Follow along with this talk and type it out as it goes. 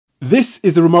This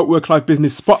is the Remote Work Life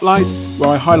Business Spotlight, where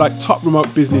I highlight top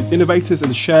remote business innovators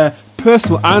and share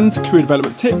personal and career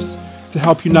development tips to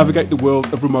help you navigate the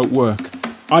world of remote work.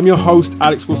 I'm your host,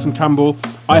 Alex Wilson-Campbell.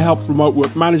 I help remote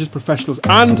work managers, professionals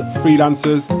and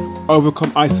freelancers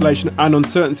overcome isolation and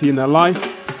uncertainty in their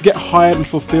life to get hired and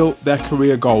fulfill their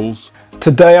career goals.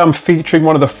 Today I'm featuring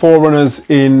one of the forerunners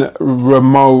in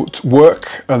remote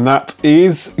work, and that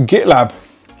is Gitlab.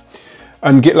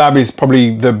 And Gitlab is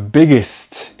probably the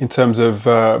biggest in terms of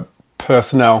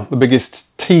personnel, the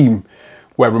biggest team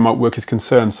where remote work is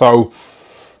concerned. So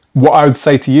what I would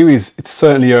say to you is it's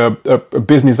certainly a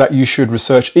business that you should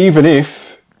research, even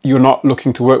if you're not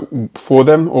looking to work for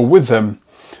them or with them.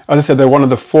 As I said, they're one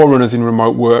of the forerunners in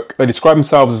remote work. They describe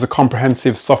themselves as a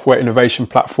comprehensive software innovation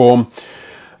platform.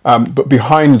 But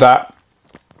behind that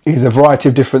is a variety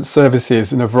of different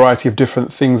services and a variety of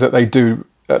different things that they do.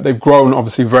 They've grown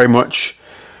obviously very much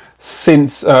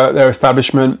since their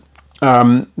establishment.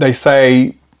 They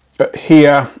say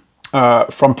here,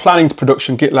 from planning to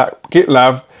production,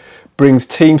 Gitlab brings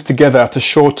teams together to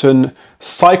shorten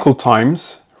cycle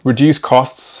times, reduce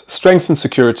costs, strengthen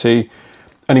security,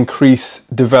 and increase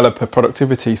developer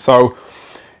productivity. So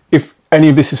if any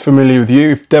of this is familiar with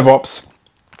you, if DevOps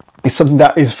is something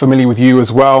that is familiar with you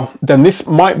as well, then this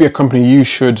might be a company you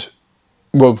should,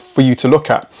 for you to look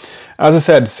at. As I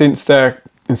said, since their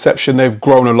inception, they've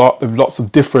grown a lot. There are lots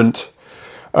of different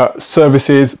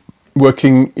services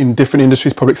working in different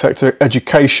industries, public sector,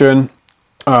 education,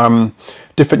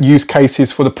 different use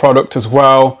cases for the product as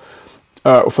well,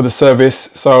 for the service.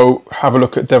 So have a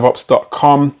look at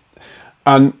devops.com.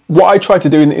 And what I try to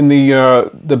do in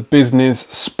the business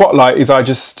spotlight is I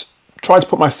just try to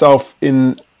put myself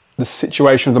in the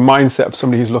situation, the mindset of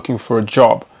somebody who's looking for a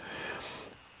job.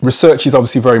 Research is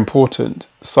obviously very important.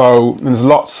 So there's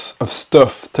lots of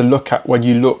stuff to look at when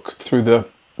you look through the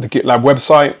Gitlab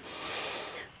website.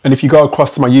 And if you go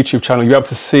across to my YouTube channel, you'll be able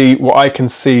to see what I can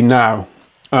see now.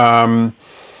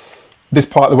 This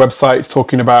part of the website is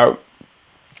talking about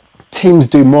teams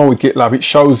do more with Gitlab. It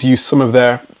shows you some of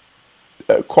their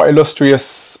quite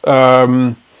illustrious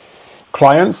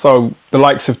clients. So the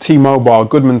likes of T-Mobile,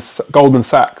 Goldman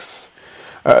Sachs,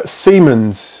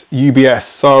 Siemens, UBS.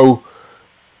 So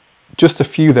just a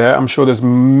few there. I'm sure there's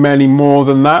many more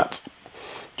than that.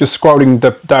 Just scrolling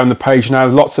down the page now,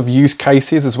 there's lots of use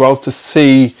cases as well to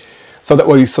see, so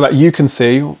that you can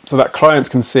see, so that clients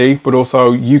can see, but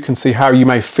also you can see how you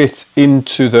may fit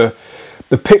into the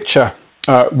picture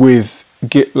with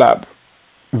Gitlab.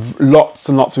 Lots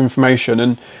and lots of information.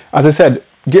 And as I said,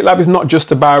 Gitlab is not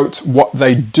just about what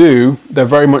they do. They're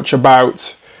very much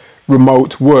about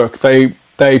remote work. They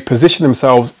position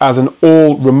themselves as an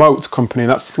all-remote company.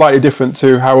 That's slightly different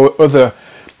to how other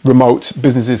remote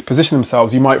businesses position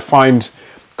themselves. You might find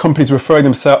companies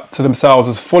referring to themselves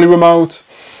as fully remote,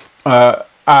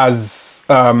 as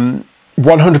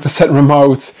 100%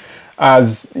 remote,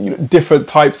 as different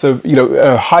types of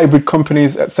hybrid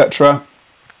companies, etc.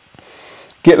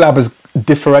 Gitlab has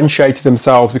differentiated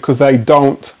themselves because they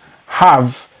don't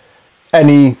have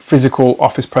any physical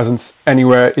office presence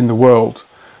anywhere in the world.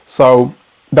 So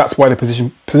that's why they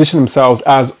position themselves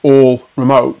as all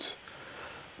remote.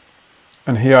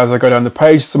 And here, as I go down the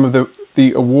page, some of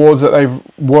the awards that they've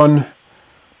won,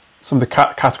 some of the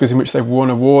categories in which they've won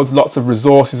awards, lots of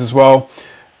resources as well.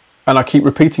 And I keep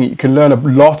repeating it, you can learn a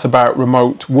lot about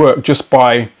remote work just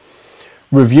by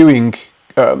reviewing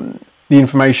the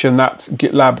information that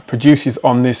Gitlab produces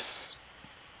on this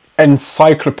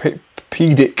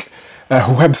encyclopedic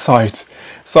website.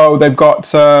 So they've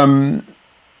got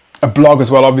a blog as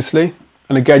well, obviously.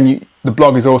 And again, the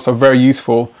blog is also very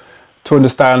useful to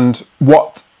understand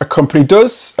what a company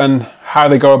does and how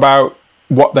they go about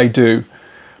what they do.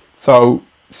 So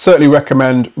certainly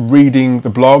recommend reading the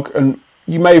blog, and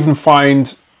you may even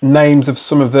find names of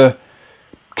some of the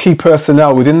key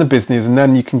personnel within the business, and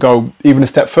then you can go even a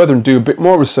step further and do a bit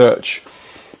more research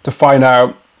to find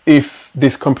out if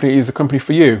this company is the company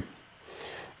for you.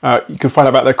 You can find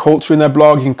out about their culture in their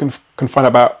blog. You can find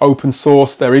out about open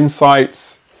source, their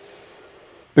insights,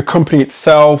 the company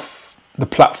itself, the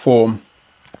platform.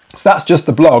 So that's just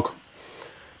the blog.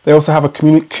 They also have a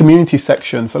community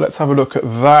section. So let's have a look at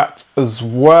that as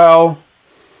well.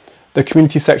 The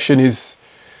community section is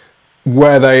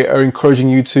where they are encouraging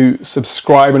you to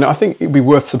subscribe. And I think it'd be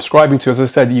worth subscribing to. As I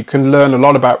said, you can learn a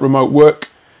lot about remote work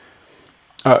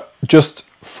just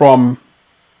from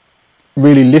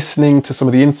really listening to some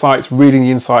of the insights, reading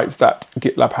the insights that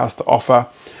Gitlab has to offer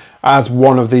as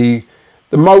one of the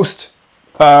most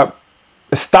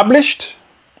established,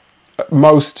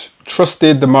 most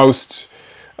trusted, the most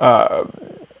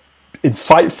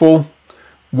insightful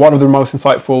one of the most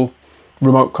insightful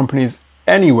remote companies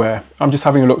anywhere. I'm just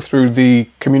having a look through the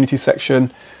community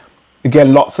section.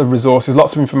 Again, lots of resources,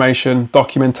 lots of information,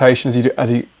 documentation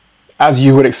as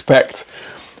you would expect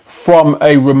from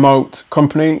a remote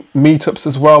company. Meetups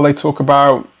as well, they talk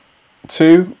about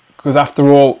too, because after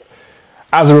all,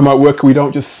 as a remote worker, we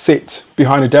don't just sit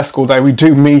behind a desk all day. We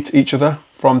do meet each other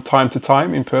from time to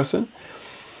time in person.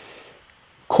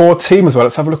 Core team as well.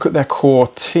 Let's have a look at their core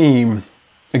team.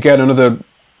 Again, another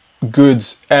good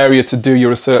area to do your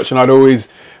research, and I'd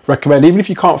always recommend, even if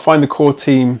you can't find the core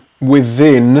team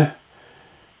within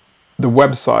the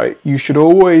website, you should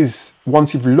always,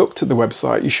 once you've looked at the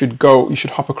website, you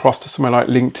should hop across to somewhere like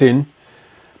LinkedIn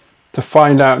to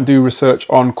find out and do research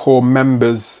on core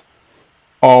members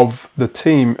of the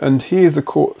team. And here's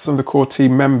some of the core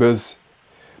team members.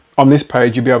 On this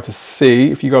page, you'll be able to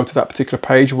see, if you go to that particular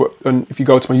page, and if you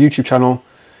go to my YouTube channel,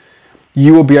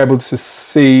 you will be able to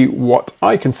see what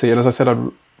I can see. And as I said,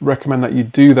 I'd recommend that you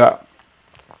do that.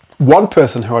 One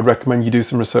person who I'd recommend you do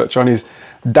some research on is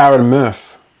Darren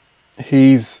Murph.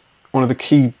 He's one of the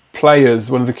key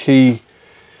players, one of the key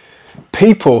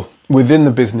people within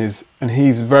the business, and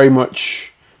he's very,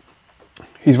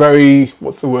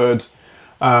 what's the word?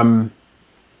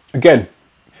 Again,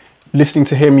 listening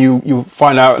to him, you'll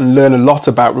find out and learn a lot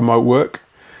about remote work,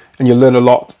 and you'll learn a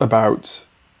lot about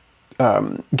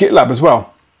Gitlab as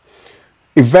well.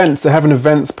 Events, they have an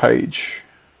events page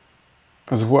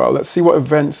as well. Let's see what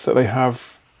events that they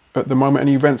have at the moment.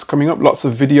 Any events coming up? Lots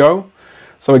of video.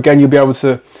 So again, you'll be able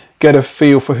to get a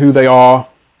feel for who they are,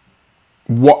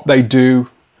 what they do,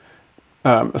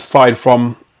 aside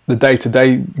from the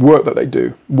day-to-day work that they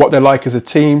do, what they're like as a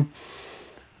team.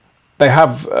 They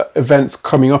have events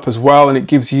coming up as well, and it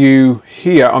gives you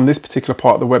here on this particular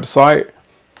part of the website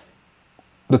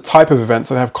the type of events.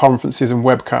 They have conferences and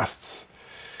webcasts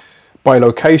by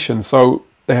location. So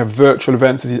they have virtual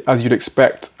events as you'd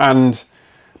expect, and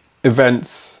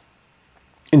events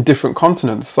in different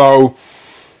continents. So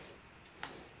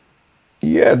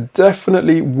yeah,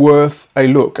 definitely worth a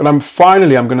look. And I'm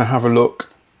going to have a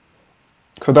look,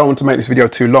 because I don't want to make this video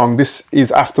too long. This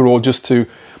is, after all, just to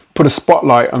put a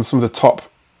spotlight on some of the top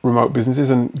remote businesses,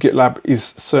 and Gitlab is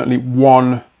certainly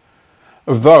one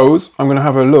of those. I'm going to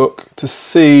have a look to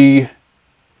see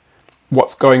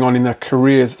what's going on in their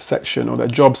careers section or their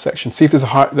job section. See if they're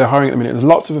hiring at the minute. There's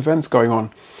lots of events going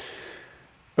on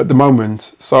at the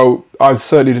moment. So I'd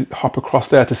certainly hop across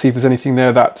there to see if there's anything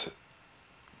there that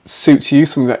suits you,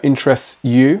 something that interests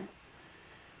you.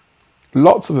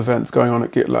 Lots of events going on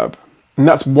at Gitlab. And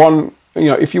that's one,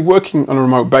 if you're working on a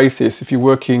remote basis, if you're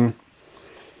working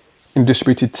in a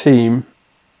distributed team,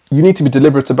 you need to be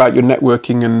deliberate about your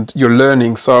networking and your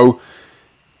learning. So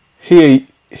here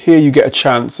you get a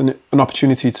chance and an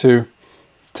opportunity to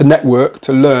network,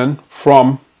 to learn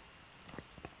from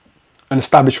an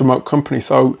established remote company.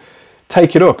 So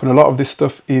take it up. And a lot of this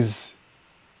stuff is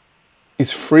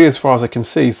free as far as I can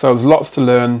see. So there's lots to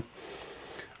learn,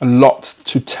 a lot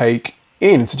to take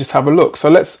in, to just have a look.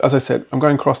 So as I said, I'm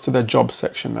going across to their job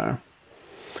section now.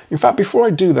 In fact, before I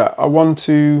do that, I want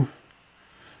to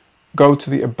go to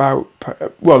the about.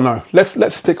 Well, no, let's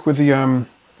stick with the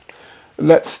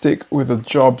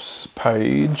jobs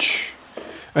page.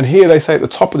 And here they say at the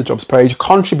top of the jobs page,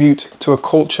 contribute to a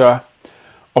culture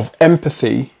of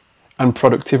empathy and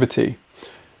productivity.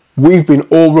 We've been an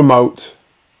all remote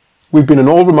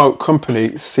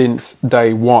company since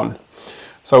day one.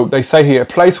 So they say here, a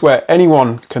place where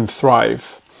anyone can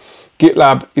thrive.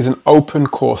 Gitlab is an open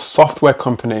core software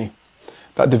company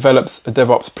that develops a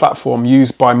DevOps platform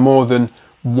used by more than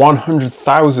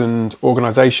 100,000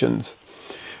 organizations.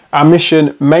 Our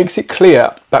mission makes it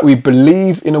clear that we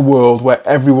believe in a world where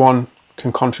everyone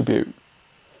can contribute.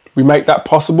 We make that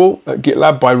possible at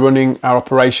Gitlab by running our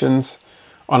operations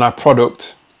on our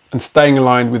product and staying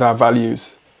aligned with our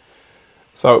values.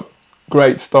 So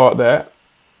great start there.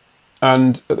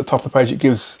 And at the top of the page, it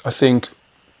gives, I think,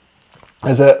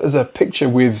 there's a picture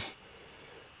with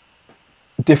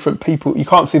different people. You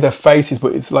can't see their faces,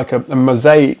 but it's like a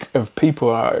mosaic of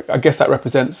people. I guess that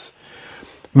represents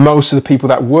most of the people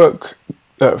that work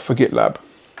for Gitlab.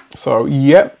 So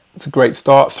yeah, it's a great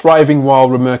start. Thriving while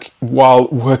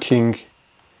working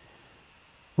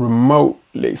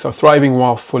remotely. So thriving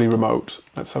while fully remote.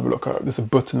 Let's have a look. There's a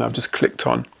button that I've just clicked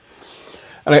on.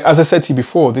 And as I said to you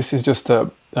before, this is just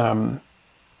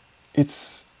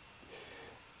it's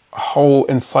a whole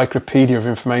encyclopedia of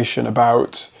information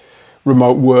about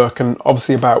remote work and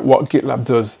obviously about what Gitlab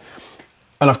does.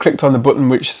 And I've clicked on the button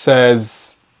which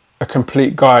says a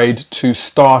complete guide to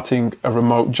starting a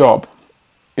remote job.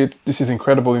 This is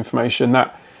incredible information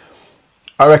that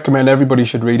I recommend everybody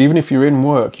should read. Even if you're in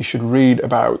work, you should read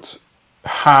about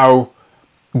how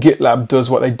Gitlab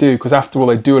does what they do, because after all,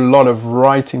 they do a lot of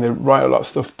writing. They write a lot of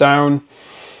stuff down,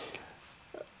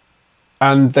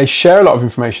 and they share a lot of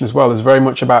information as well. There's very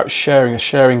much about sharing, a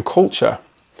sharing culture.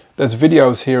 There's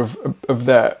videos here of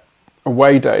their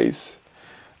away days,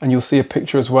 and you'll see a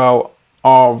picture as well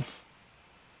of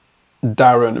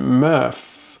Darren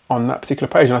Murph on that particular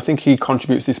page, and I think he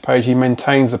contributes this page. He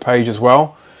maintains the page as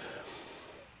well.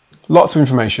 Lots of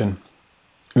information.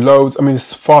 Loads. I mean,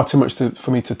 it's far too much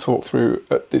for me to talk through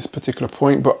at this particular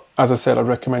point, but as I said, I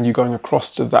recommend you going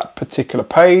across to that particular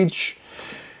page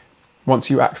once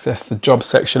you access the job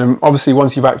section. And obviously,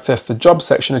 once you've accessed the job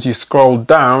section, as you scroll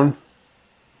down,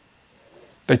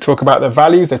 they talk about their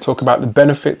values, they talk about the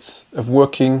benefits of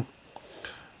working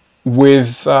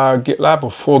with Gitlab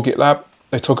or for Gitlab.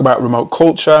 They talk about remote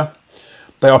culture.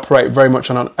 They operate very much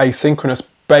on an asynchronous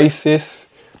basis,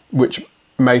 which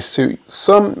may suit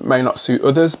some, may not suit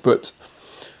others, but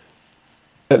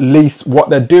at least what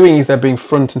they're doing is they're being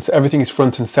everything is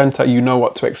front and center. You know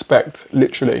what to expect,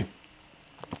 literally.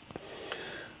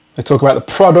 They talk about the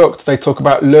product, they talk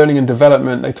about learning and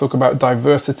development, they talk about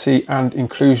diversity and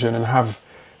inclusion, and have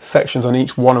sections on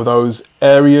each one of those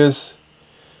areas.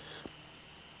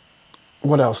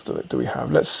 What else do we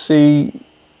have? Let's see.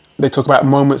 They talk about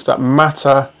moments that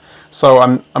matter. So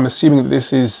I'm assuming that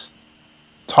this is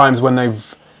times when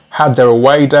they've had their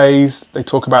away days. They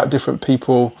talk about different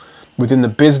people within the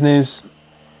business.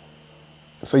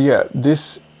 So yeah,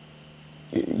 this,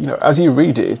 as you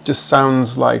read it, it just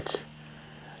sounds like,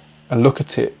 and look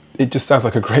at it, it just sounds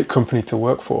like a great company to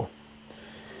work for.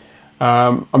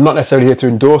 I'm not necessarily here to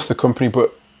endorse the company,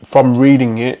 but from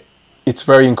reading it, it's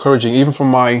very encouraging. Even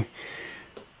from as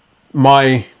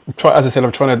I said,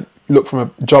 I'm trying to look from a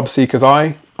job seeker's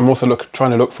eye. I'm also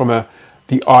trying to look from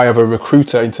the eye of a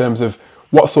recruiter in terms of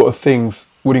what sort of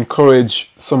things would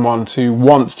encourage someone to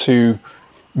want to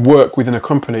work within a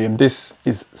company. And this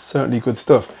is certainly good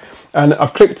stuff. And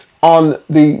I've clicked on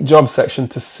the job section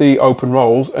to see open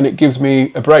roles, and it gives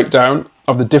me a breakdown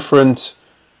of the different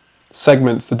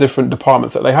segments, the different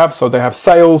departments that they have. So they have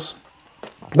sales,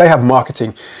 they have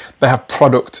marketing, they have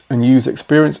product and user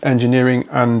experience, engineering,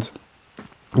 and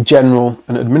general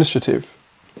and administrative.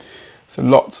 So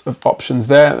lots of options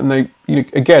there, and they,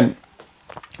 again,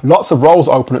 lots of roles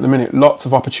open at the minute, lots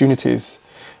of opportunities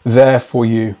there for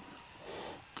you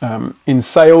in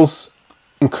sales,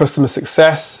 in customer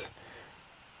success,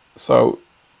 so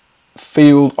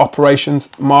field operations,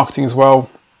 marketing as well.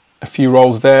 A few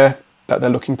roles there that they're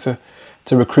looking to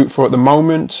recruit for at the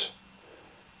moment.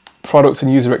 Product and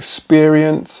user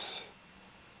experience,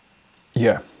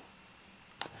 yeah,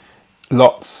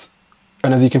 lots.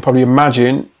 And as you can probably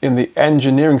imagine, in the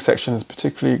engineering section, there's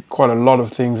particularly quite a lot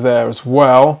of things there as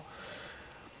well.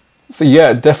 So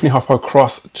yeah, definitely hop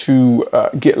across to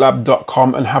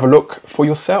gitlab.com and have a look for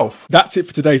yourself. That's it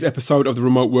for today's episode of the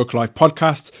Remote Work Life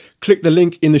podcast. Click the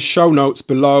link in the show notes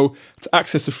below to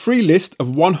access a free list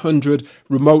of 100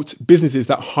 remote businesses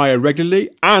that hire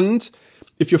regularly. And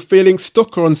if you're feeling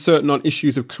stuck or uncertain on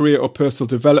issues of career or personal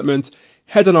development,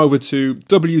 head on over to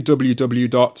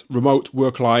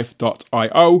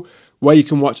www.remoteworklife.io, where you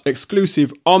can watch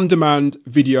exclusive on-demand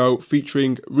video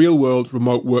featuring real-world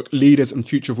remote work leaders and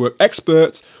future of work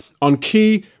experts on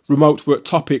key remote work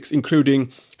topics,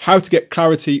 including how to get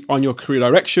clarity on your career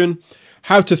direction,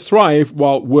 how to thrive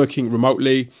while working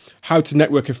remotely, how to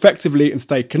network effectively and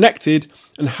stay connected,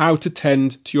 and how to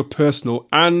tend to your personal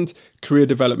and career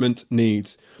development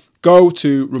needs. Go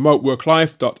to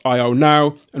remoteworklife.io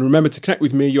now, and remember to connect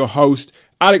with me, your host,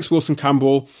 Alex Wilson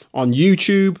Campbell, on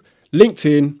YouTube,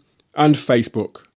 LinkedIn, and Facebook.